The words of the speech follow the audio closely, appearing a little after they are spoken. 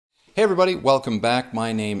Hey everybody, welcome back.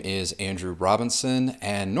 My name is Andrew Robinson,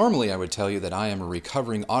 and normally I would tell you that I am a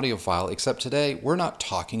recovering audiophile, except today we're not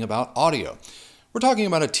talking about audio. We're talking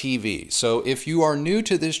about a TV. So if you are new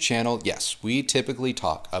to this channel, yes, we typically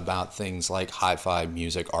talk about things like hi-fi,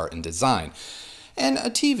 music, art, and design. And a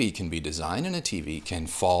TV can be designed, and a TV can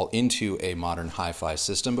fall into a modern hi-fi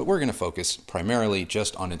system, but we're going to focus primarily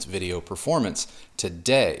just on its video performance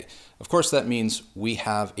today. Of course, that means we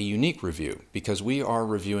have a unique review because we are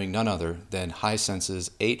reviewing none other than Hisense's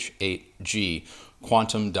H8G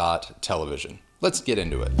quantum dot television. Let's get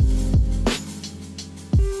into it.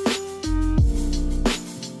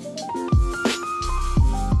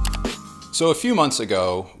 So a few months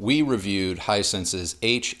ago, we reviewed Hisense's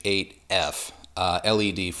H8F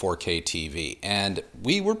LED 4K TV, and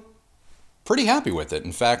we were pretty happy with it.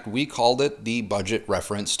 In fact, we called it the budget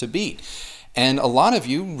reference to beat. And a lot of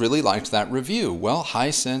you really liked that review. Well,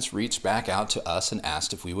 Hisense reached back out to us and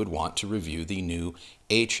asked if we would want to review the new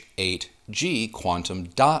H8G quantum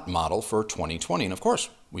dot model for 2020. And of course,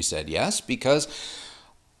 we said yes, because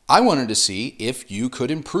I wanted to see if you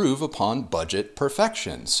could improve upon budget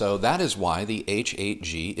perfection. So that is why the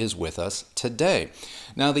H8G is with us today.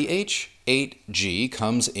 Now, the H8G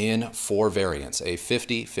comes in 4 variants, a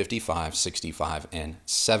 50, 55, 65, and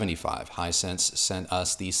 75. Hisense sent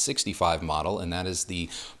us the 65 model, and that is the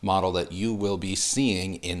model that you will be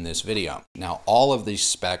seeing in this video. Now, all of these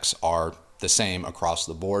specs are the same across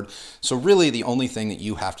the board. So really, the only thing that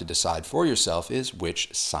you have to decide for yourself is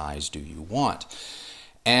which size do you want.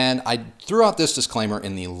 And I threw out this disclaimer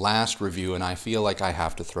in the last review, and I feel like I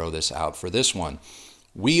have to throw this out for this one.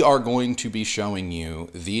 We are going to be showing you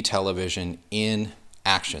the television in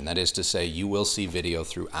action. That is to say, you will see video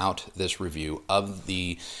throughout this review of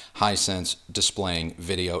the Hisense displaying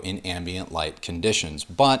video in ambient light conditions.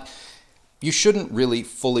 But you shouldn't really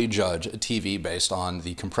fully judge a TV based on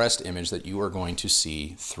the compressed image that you are going to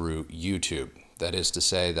see through YouTube. That is to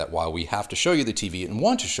say that while we have to show you the TV and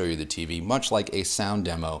want to show you the TV, much like a sound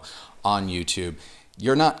demo on YouTube,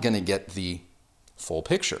 you're not going to get the full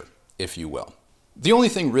picture, if you will. The only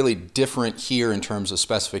thing really different here in terms of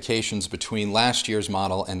specifications between last year's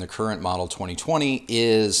model and the current model 2020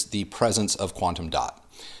 is the presence of quantum dot.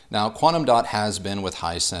 Now, quantum dot has been with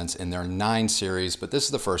Hisense in their 9 series, but this is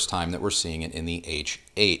the first time that we're seeing it in the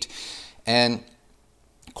H8. And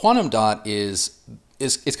quantum dot is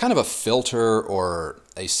kind of a filter or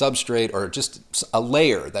a substrate or just a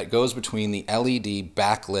layer that goes between the LED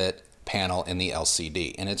backlit panel and the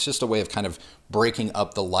LCD. And it's just a way of kind of breaking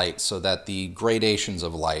up the light so that the gradations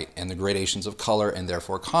of light and the gradations of color and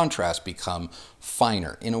therefore contrast become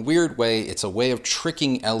finer. In a weird way, it's a way of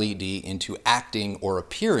tricking LED into acting or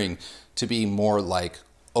appearing to be more like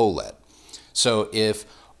OLED. So if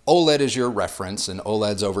OLED is your reference and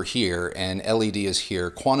OLED's over here and LED is here,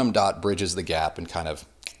 quantum dot bridges the gap and kind of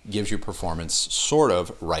gives you performance sort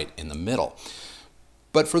of right in the middle.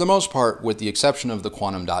 But for the most part, with the exception of the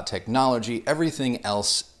quantum dot technology, everything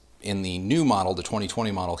else in the new model, the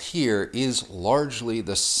 2020 model here, is largely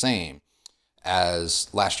the same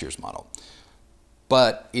as last year's model.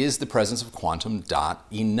 But is the presence of quantum dot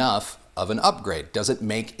enough of an upgrade? Does it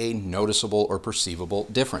make a noticeable or perceivable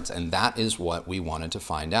difference? And that is what we wanted to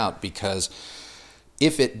find out, because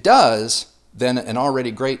if it does, then an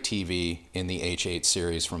already great TV in the H8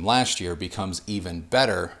 series from last year becomes even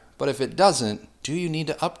better. But if it doesn't, do you need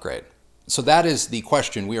to upgrade? So that is the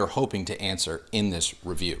question we are hoping to answer in this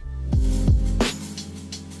review.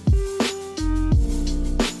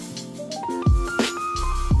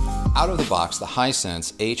 Out of the box, the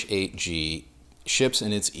Hisense H8G ships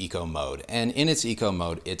in its eco mode, and in its eco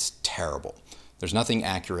mode, it's terrible. There's nothing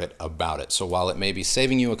accurate about it. So while it may be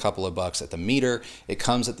saving you a couple of bucks at the meter, it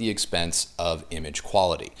comes at the expense of image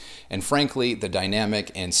quality. And frankly, the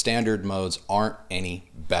dynamic and standard modes aren't any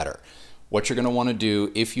better. What you're going to want to do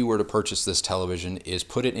if you were to purchase this television is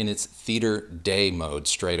put it in its theater day mode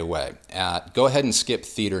straight away. Go ahead and skip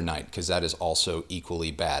theater night, because that is also equally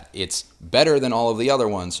bad. It's better than all of the other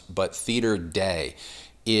ones, but theater day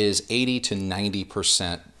is 80 to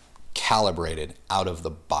 90% calibrated out of the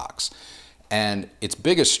box. And its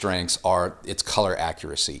biggest strengths are its color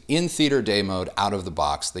accuracy. In theater day mode, out of the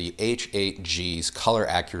box, the H8G's color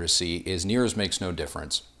accuracy is near as makes no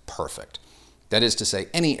difference perfect. That is to say,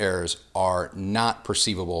 any errors are not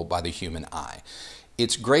perceivable by the human eye.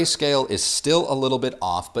 Its grayscale is still a little bit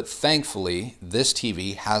off, but thankfully, this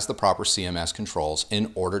TV has the proper CMS controls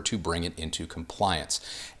in order to bring it into compliance.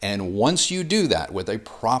 And once you do that with a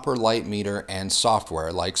proper light meter and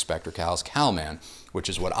software like SpectraCal's CalMan, which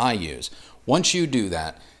is what I use, once you do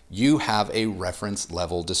that, you have a reference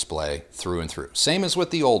level display through and through. Same as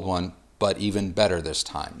with the old one, but even better this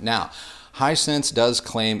time. Now, Hisense does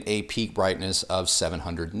claim a peak brightness of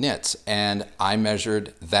 700 nits, and I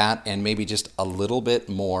measured that and maybe just a little bit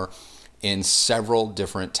more in several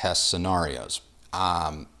different test scenarios.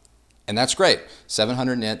 And that's great.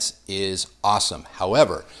 700 nits is awesome.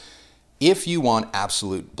 However, if you want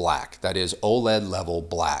absolute black, that is OLED level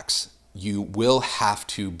blacks, you will have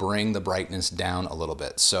to bring the brightness down a little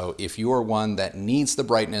bit. So if you are one that needs the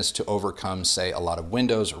brightness to overcome, say, a lot of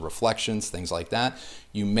windows or reflections, things like that,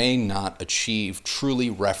 you may not achieve truly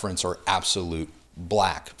reference or absolute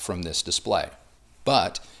black from this display.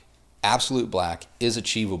 But absolute black is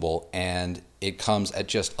achievable, and it comes at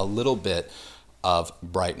just a little bit of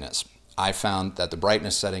brightness. I found that the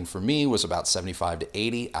brightness setting for me was about 75 to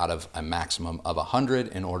 80 out of a maximum of 100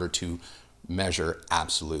 in order to measure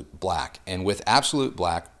absolute black. And with absolute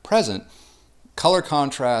black present, color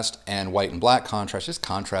contrast and white and black contrast, just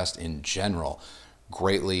contrast in general,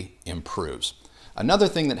 greatly improves. Another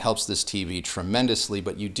thing that helps this TV tremendously,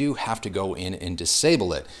 but you do have to go in and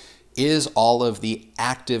disable it, is all of the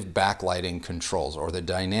active backlighting controls or the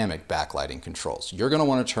dynamic backlighting controls. You're going to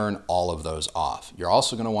want to turn all of those off. You're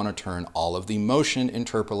also going to want to turn all of the motion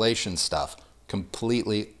interpolation stuff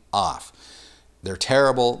completely off. They're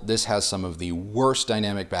terrible. This has some of the worst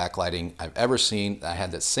dynamic backlighting I've ever seen. I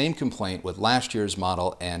had that same complaint with last year's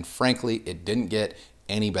model, and frankly, it didn't get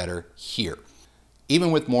any better here.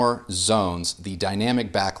 Even with more zones, the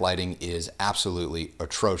dynamic backlighting is absolutely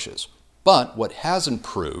atrocious. But what has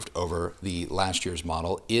improved over the last year's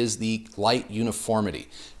model is the light uniformity,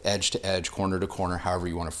 edge to edge, corner to corner, however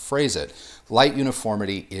you want to phrase it. Light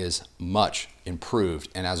uniformity is much improved,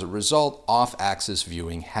 and as a result, off-axis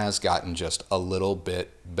viewing has gotten just a little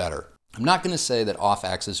bit better. I'm not going to say that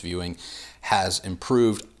off-axis viewing has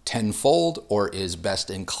improved tenfold or is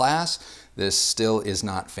best in class. This still is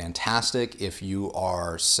not fantastic if you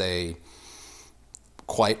are, say,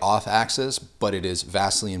 quite off axis, but it is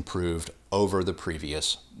vastly improved over the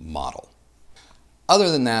previous model. Other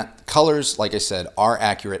than that, colors, like I said, are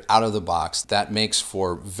accurate out of the box. That makes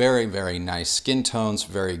for very, very nice skin tones,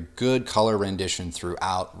 very good color rendition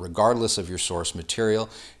throughout, regardless of your source material.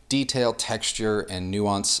 Detail, texture, and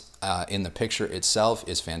nuance in the picture itself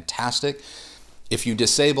is fantastic. If you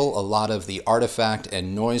disable a lot of the artifact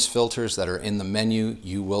and noise filters that are in the menu,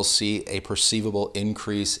 you will see a perceivable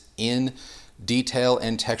increase in detail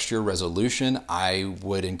and texture resolution. I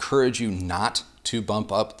would encourage you not to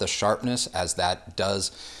bump up the sharpness, as that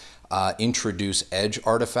does introduce edge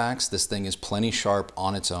artifacts. This thing is plenty sharp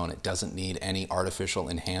on its own. It doesn't need any artificial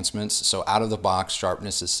enhancements. So out of the box,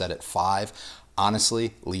 sharpness is set at 5.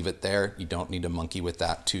 Honestly, leave it there. You don't need to monkey with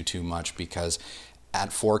that too much, because at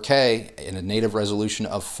 4K, in a native resolution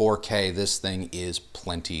of 4K, this thing is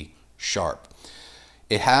plenty sharp.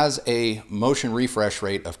 It has a motion refresh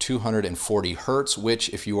rate of 240 Hertz, which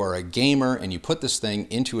if you are a gamer and you put this thing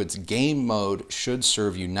into its game mode should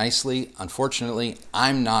serve you nicely. Unfortunately,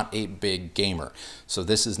 I'm not a big gamer, so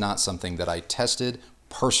this is not something that I tested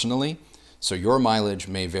personally. So your mileage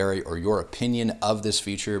may vary, or your opinion of this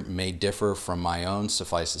feature may differ from my own.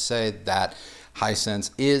 Suffice to say that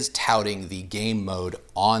Hisense is touting the game mode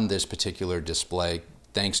on this particular display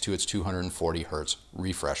thanks to its 240 Hertz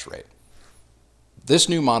refresh rate. This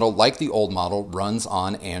new model, like the old model, runs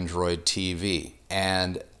on Android TV.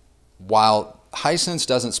 And while Hisense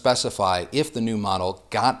doesn't specify if the new model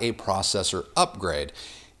got a processor upgrade,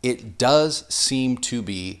 it does seem to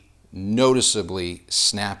be noticeably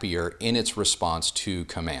snappier in its response to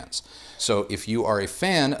commands. So if you are a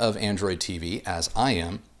fan of Android TV, as I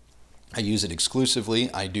am, I use it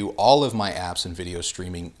exclusively. I do all of my apps and video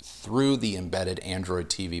streaming through the embedded Android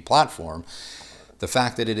TV platform. The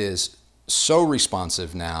fact that it is so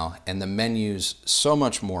responsive now and the menus so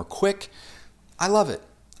much more quick, I love it.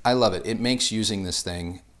 I love it. It makes using this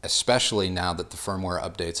thing, especially now that the firmware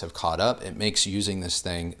updates have caught up, it makes using this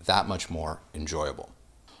thing that much more enjoyable.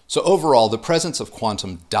 So overall, the presence of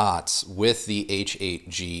quantum dots with the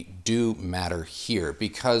H8G do matter here,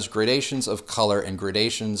 because gradations of color and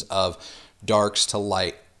gradations of darks to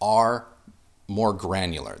light are more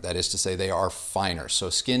granular. That is to say, they are finer. So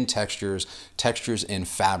skin textures, textures in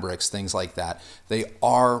fabrics, things like that, they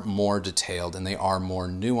are more detailed and they are more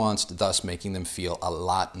nuanced, thus making them feel a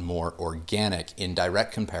lot more organic in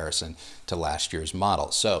direct comparison to last year's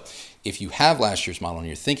model. So if you have last year's model and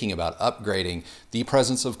you're thinking about upgrading, the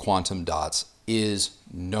presence of quantum dots is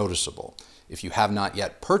noticeable. If you have not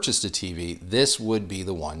yet purchased a TV, this would be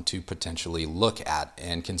the one to potentially look at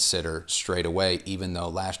and consider straight away, even though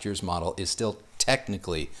last year's model is still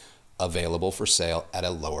technically available for sale at a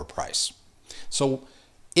lower price. So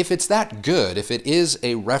if it's that good, if it is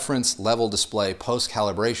a reference level display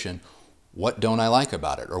post-calibration, What don't I like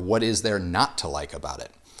about it? Or what is there not to like about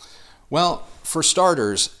it? Well, for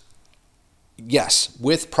starters, yes,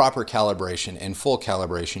 with proper calibration and full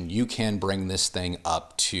calibration, you can bring this thing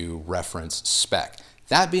up to reference spec.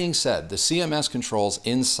 That being said, the CMS controls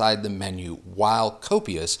inside the menu, while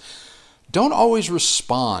copious, don't always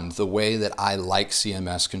respond the way that I like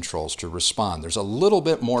CMS controls to respond. There's a little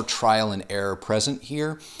bit more trial and error present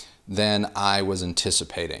here than I was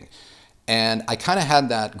anticipating. And I kind of had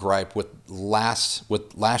that gripe with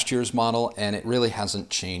last year's model, and it really hasn't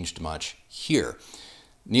changed much here.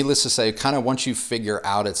 Needless to say, kind of once you figure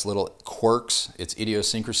out its little quirks, its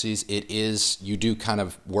idiosyncrasies, you do kind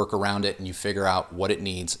of work around it and you figure out what it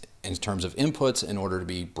needs in terms of inputs in order to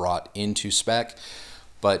be brought into spec.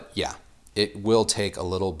 But yeah, it will take a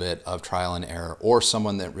little bit of trial and error or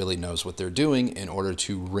someone that really knows what they're doing in order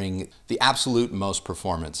to wring the absolute most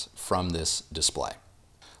performance from this display.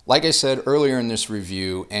 Like I said earlier in this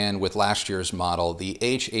review, and with last year's model, the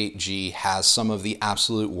H8G has some of the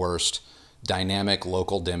absolute worst dynamic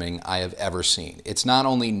local dimming I have ever seen. It's not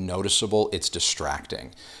only noticeable, it's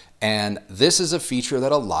distracting. And this is a feature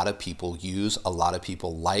that a lot of people use, a lot of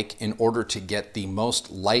people like in order to get the most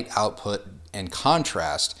light output and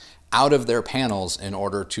contrast out of their panels in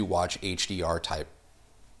order to watch HDR type,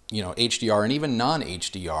 HDR and even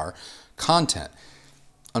non-HDR content.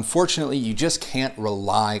 Unfortunately, you just can't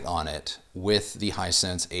rely on it with the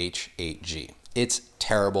Hisense H8G. It's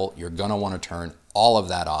terrible. You're gonna wanna turn all of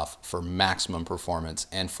that off for maximum performance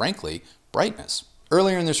and frankly, brightness.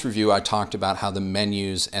 Earlier in this review, I talked about how the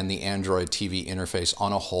menus and the Android TV interface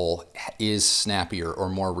on a whole is snappier or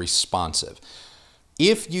more responsive.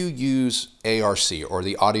 If you use ARC or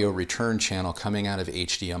the audio return channel coming out of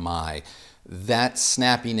HDMI, that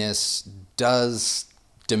snappiness does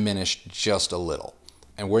diminish just a little.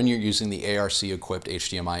 And when you're using the ARC equipped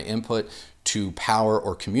HDMI input to power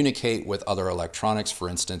or communicate with other electronics, for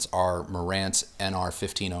instance, our Marantz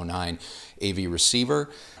NR1509 AV receiver,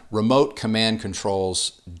 remote command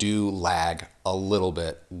controls do lag a little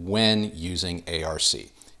bit when using ARC.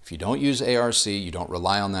 If you don't use ARC, you don't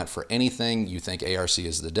rely on that for anything, you think ARC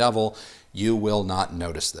is the devil, you will not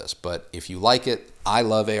notice this. But if you like it, I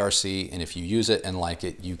love ARC, and if you use it and like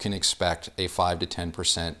it, you can expect a 5 to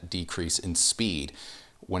 10% decrease in speed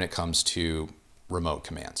when it comes to remote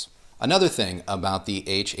commands. Another thing about the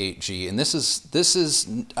H8G, and this is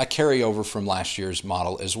a carryover from last year's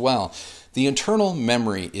model as well, the internal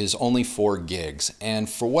memory is only 4 gigs, and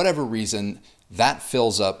for whatever reason, that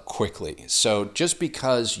fills up quickly. So just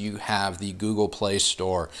because you have the Google Play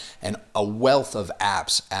Store and a wealth of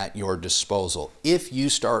apps at your disposal, if you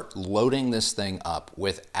start loading this thing up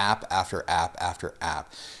with app after app after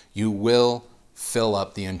app, you will fill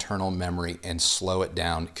up the internal memory and slow it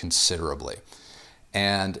down considerably.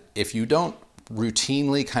 And if you don't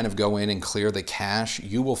routinely kind of go in and clear the cache,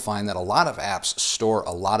 you will find that a lot of apps store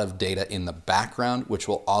a lot of data in the background, which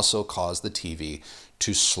will also cause the TV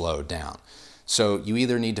to slow down. So you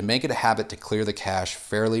either need to make it a habit to clear the cache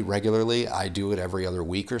fairly regularly, I do it every other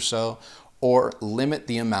week or so, or limit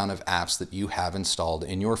the amount of apps that you have installed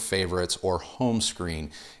in your favorites or home screen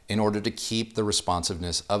in order to keep the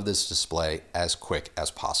responsiveness of this display as quick as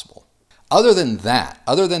possible. Other than that,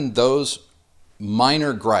 other than those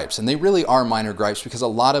minor gripes, and they really are minor gripes because a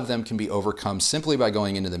lot of them can be overcome simply by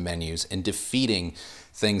going into the menus and defeating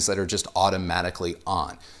things that are just automatically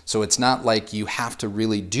on. So it's not like you have to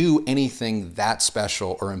really do anything that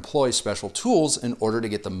special or employ special tools in order to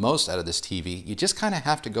get the most out of this TV. You just kind of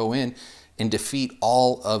have to go in and defeat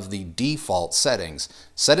all of the default settings,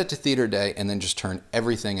 set it to theater day, and then just turn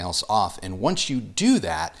everything else off. And once you do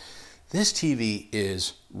that, this TV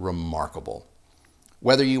is remarkable.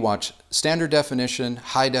 Whether you watch standard definition,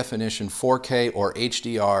 high definition, 4K, or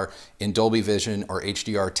HDR in Dolby Vision or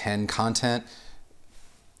HDR10 content,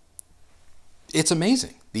 it's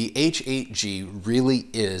amazing. The H8G really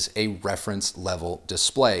is a reference level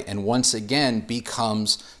display, and once again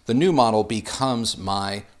the new model becomes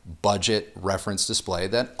my budget reference display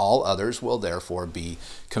that all others will therefore be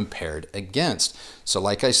compared against. So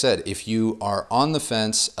like I said, if you are on the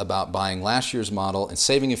fence about buying last year's model and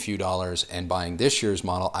saving a few dollars and buying this year's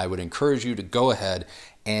model, I would encourage you to go ahead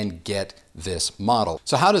and get this model.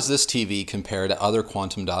 So how does this TV compare to other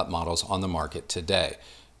quantum dot models on the market today?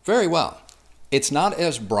 Very well. It's not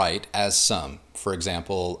as bright as some, for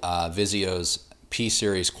example, Vizio's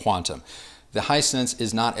P-Series Quantum. The Hisense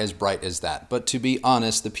is not as bright as that, but to be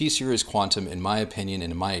honest, the P-Series Quantum, in my opinion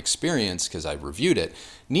and in my experience, because I've reviewed it,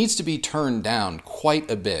 needs to be turned down quite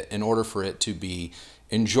a bit in order for it to be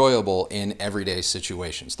enjoyable in everyday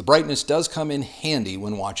situations. The brightness does come in handy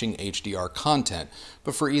when watching HDR content,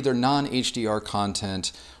 but for either non-HDR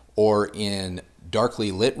content or in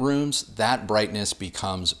darkly lit rooms, that brightness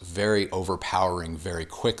becomes very overpowering very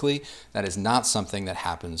quickly. That is not something that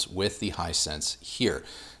happens with the Hisense here.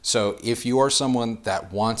 So if you are someone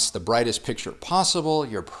that wants the brightest picture possible,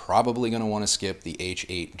 you're probably going to want to skip the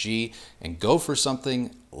H8G and go for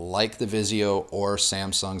something like the Vizio or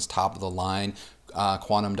Samsung's top of the line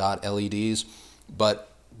quantum dot LEDs.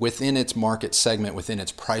 But within its market segment, within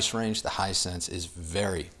its price range, the Hisense is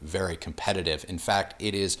very, very competitive. In fact,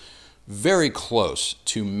 it is very close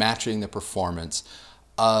to matching the performance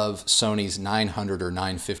of Sony's 900 or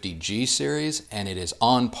 950G series, and it is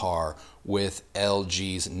on par with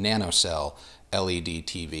LG's NanoCell LED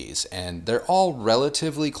TVs. And they're all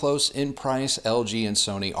relatively close in price. LG and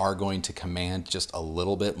Sony are going to command just a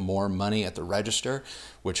little bit more money at the register,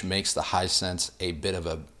 which makes the Hisense a bit of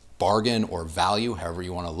a bargain or value, however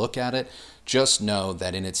you want to look at it. Just know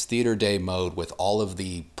that in its theater day mode with all of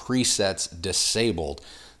the presets disabled,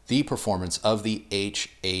 the performance of the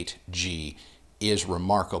H8G is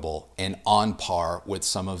remarkable and on par with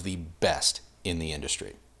some of the best in the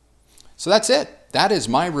industry. So that's it. That is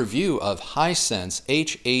my review of Hisense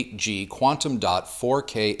H8G Quantum Dot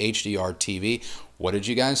 4K HDR TV. What did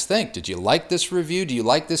you guys think? Did you like this review? Do you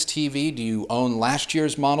like this TV? Do you own last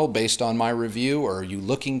year's model based on my review, or are you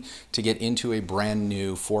looking to get into a brand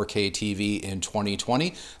new 4K TV in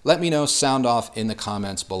 2020? Let me know, sound off in the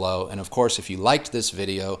comments below. And of course, if you liked this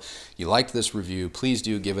video, you liked this review, please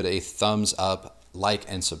do give it a thumbs up, like,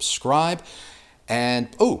 and subscribe.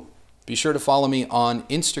 And be sure to follow me on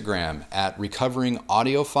Instagram at Recovering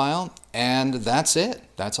Audiophile. And that's it.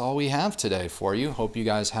 That's all we have today for you. Hope you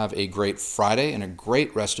guys have a great Friday and a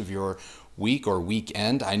great rest of your week or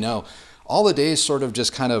weekend. I know all the days sort of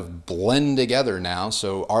just kind of blend together now.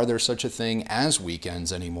 So are there such a thing as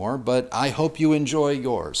weekends anymore? But I hope you enjoy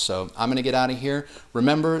yours. So I'm going to get out of here.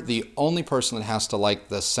 Remember, the only person that has to like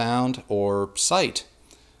the sound or sight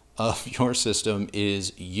of your system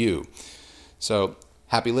is you. So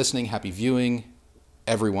happy listening, happy viewing,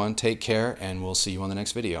 everyone. Take care, and we'll see you on the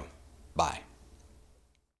next video. Bye.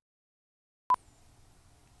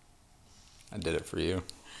 I did it for you.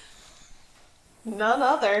 None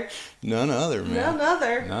other. None other, man. None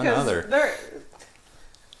other. None other.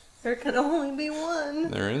 There can only be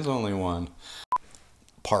one. There is only one.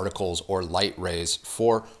 Particles or light rays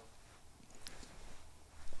for,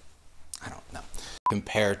 I don't know,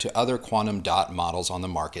 compared to other quantum dot models on the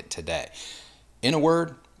market today. In a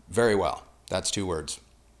word, very well. That's 2 words.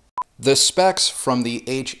 The specs from the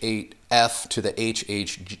H8F to the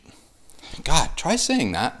H8G. God, try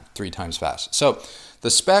saying that 3 times fast. So the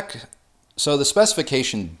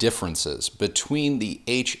specification differences between the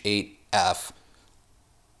H8F,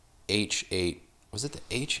 H8, was it the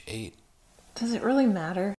H8? Does it really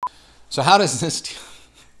matter? So how does this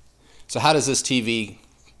TV?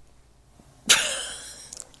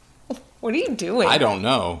 What are you doing? I don't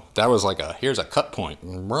know. That was like here's a cut point.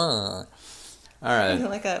 All right.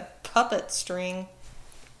 Like a puppet string.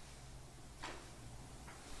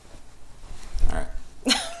 All right.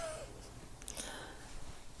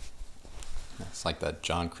 It's like that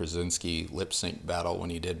John Krasinski lip sync battle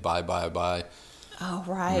when he did Bye Bye Bye. Oh,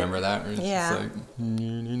 right. Remember that? Yeah.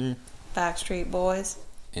 Like, Backstreet Boys.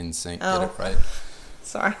 In Sync. Oh. Get it right.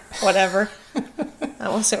 Sorry. Whatever. I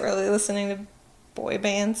wasn't really listening to boy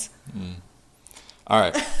bands. All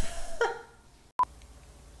right.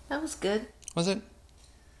 That was good. Was it?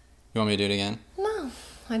 You want me to do it again? No,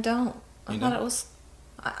 I don't. I thought it was...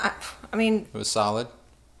 I mean... It was solid?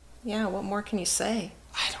 Yeah, what more can you say?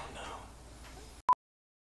 I don't know.